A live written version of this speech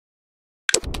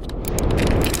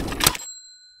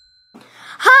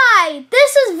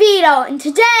Vito, and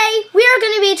today we are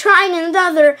going to be trying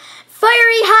another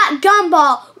fiery hot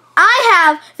gumball. I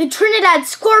have the Trinidad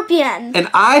Scorpion. And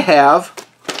I have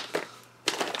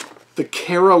the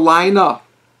Carolina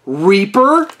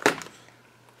Reaper.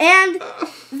 And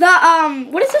the,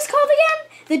 what is this called again?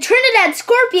 The Trinidad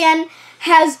Scorpion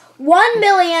has 1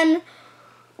 million,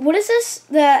 what is this?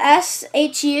 The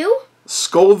SHU?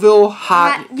 Scoville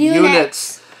Hot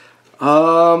Units.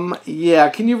 Yeah,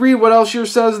 can you read what else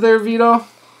yours says there, Vito?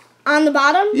 On the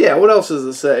bottom? Yeah, what else does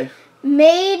it say?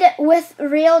 Made with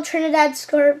real Trinidad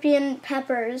Scorpion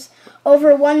peppers.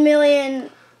 Over 1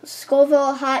 million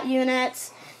Scoville Hot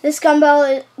Units. This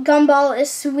gumball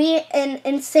is sweet and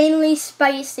insanely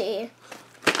spicy.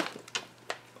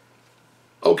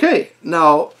 Okay,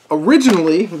 now,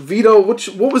 originally, Vito,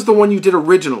 what was the one you did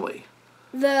originally?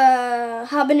 The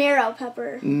habanero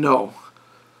pepper. No.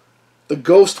 The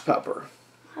ghost pepper.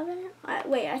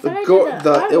 Wait, I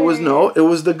thought it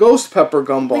was the ghost pepper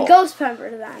gumball. The ghost pepper,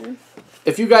 then.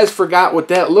 If you guys forgot what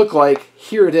that looked like,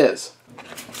 here it is.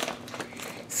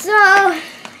 So,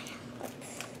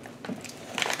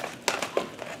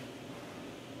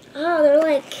 oh, they're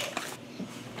like,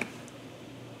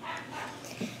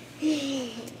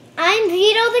 I'm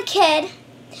Vito the Kid,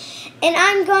 and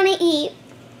I'm gonna eat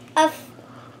a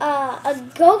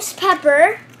ghost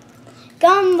pepper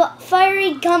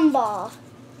fiery gumball.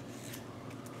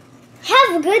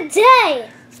 Have a good day.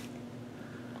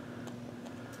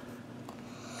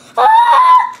 Okay.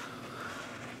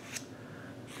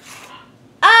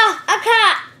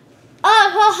 Oh,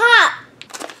 so hot.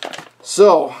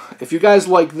 So, if you guys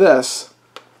like this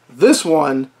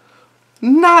one,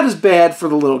 not as bad for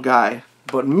the little guy.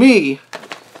 But me,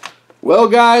 well,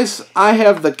 guys, I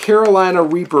have the Carolina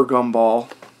Reaper gumball.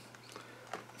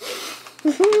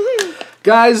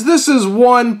 Guys, this is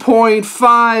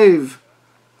 1.5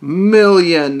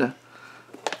 million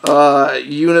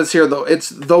units here, though. It's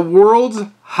the world's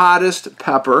hottest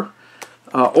pepper.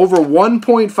 Over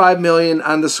 1.5 million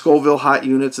on the Scoville Hot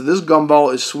Units. This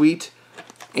gumball is sweet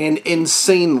and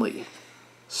insanely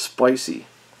spicy.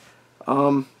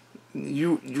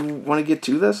 You want to get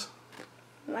to this?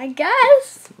 I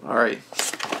guess. All right.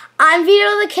 I'm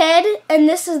Vito the Kid, and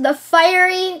this is the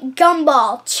Fiery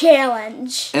Gumball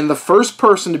Challenge. And the first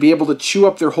person to be able to chew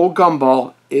up their whole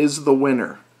gumball is the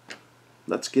winner.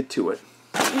 Let's get to it.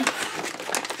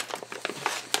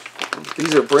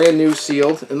 These are brand new,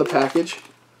 sealed in the package.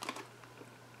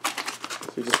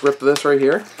 So you just rip this right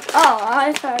here. Oh,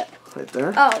 I thought. Right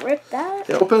there. Oh, rip that?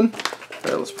 Yeah, open.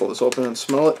 All right, let's pull this open and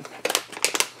smell it.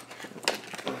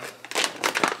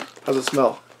 How's it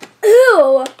smell?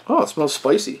 Ew. Oh, it smells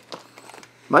spicy.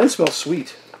 Mine smells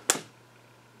sweet.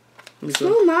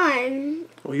 Smell mine.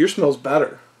 Well, yours smells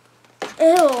better.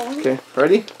 Ew. Okay,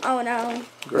 ready? Oh, no.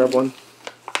 Grab one.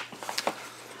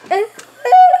 They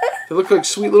look like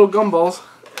sweet little gumballs.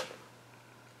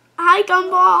 Hi,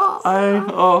 Gumball.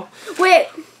 Oh. Wait.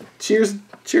 Cheers,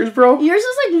 bro. Yours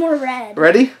is like more red.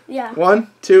 Ready? Yeah. 1,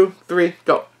 2, 3,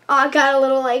 go. Oh, I got a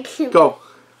little like. Go.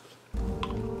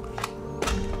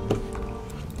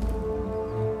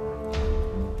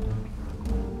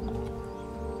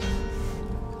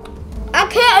 I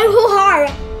can't too hard.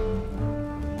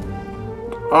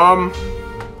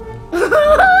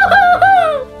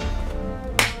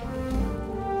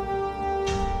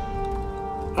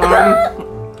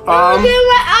 Look at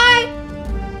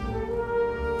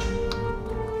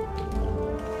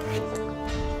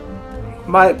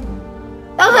my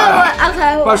eye.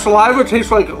 Okay. My saliva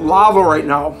tastes like lava right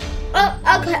now.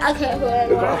 Okay.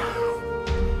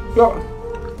 Go.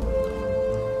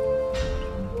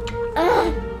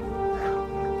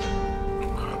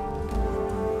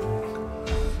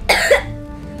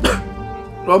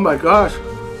 Oh my gosh.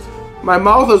 My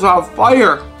mouth is on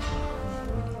fire.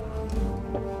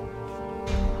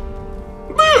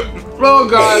 Oh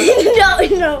God.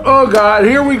 No. Oh God,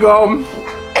 here we go.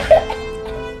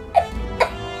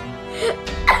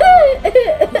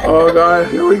 Oh God,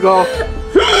 here we go.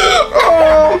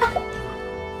 Oh.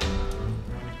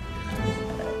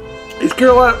 These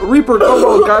Carolina Reaper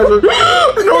gumball guys are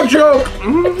no joke.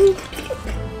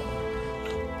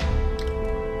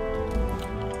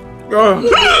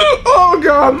 Oh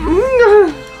God.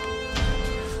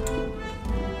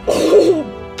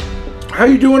 How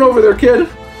you doing over there, kid?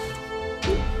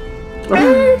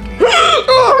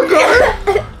 Oh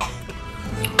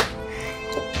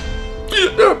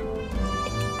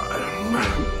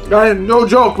God. No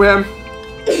joke, man.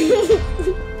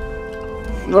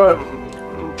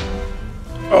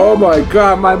 Oh my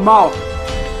God, my mouth.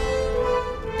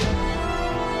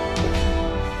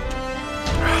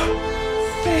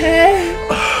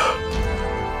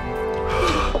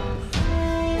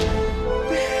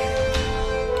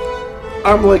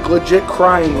 I'm like legit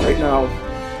crying right now.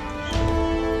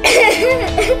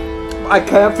 I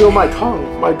can't feel my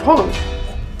tongue. My tongue.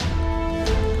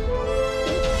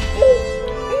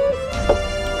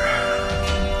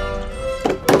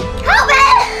 Help me!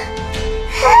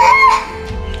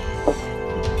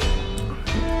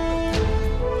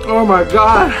 Oh my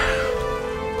god.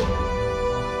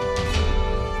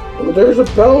 There's a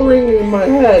bell ringing in my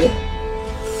head.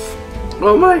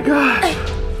 Oh my god.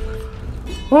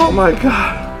 Oh my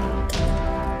god.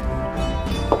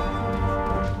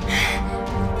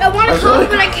 I want to call,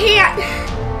 but I can't.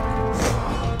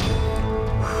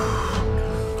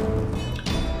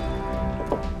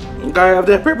 Can I have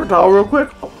that paper towel real quick?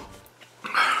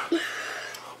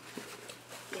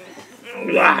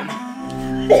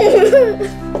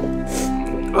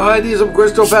 Oh, I need some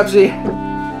Crystal Pepsi.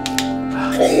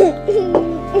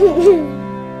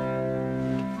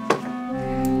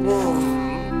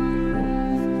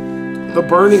 The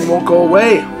burning won't go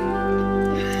away.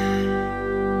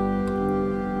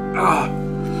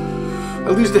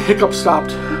 At least the hiccup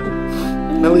stopped.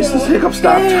 At least this hiccup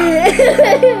stopped.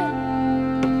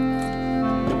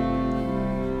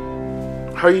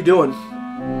 How are you doing?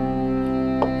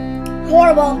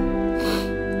 Horrible.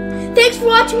 Thanks for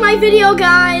watching my video,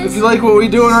 guys. If you like what we're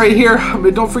doing right here,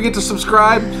 don't forget to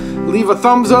subscribe. Leave a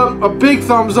thumbs up, a big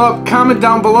thumbs up. Comment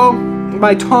down below.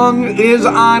 My tongue is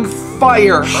on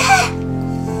fire.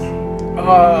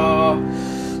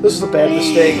 This is a bad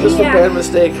mistake. This is a bad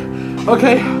mistake.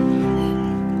 Okay.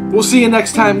 We'll see you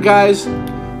next time, guys.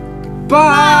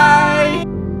 Bye.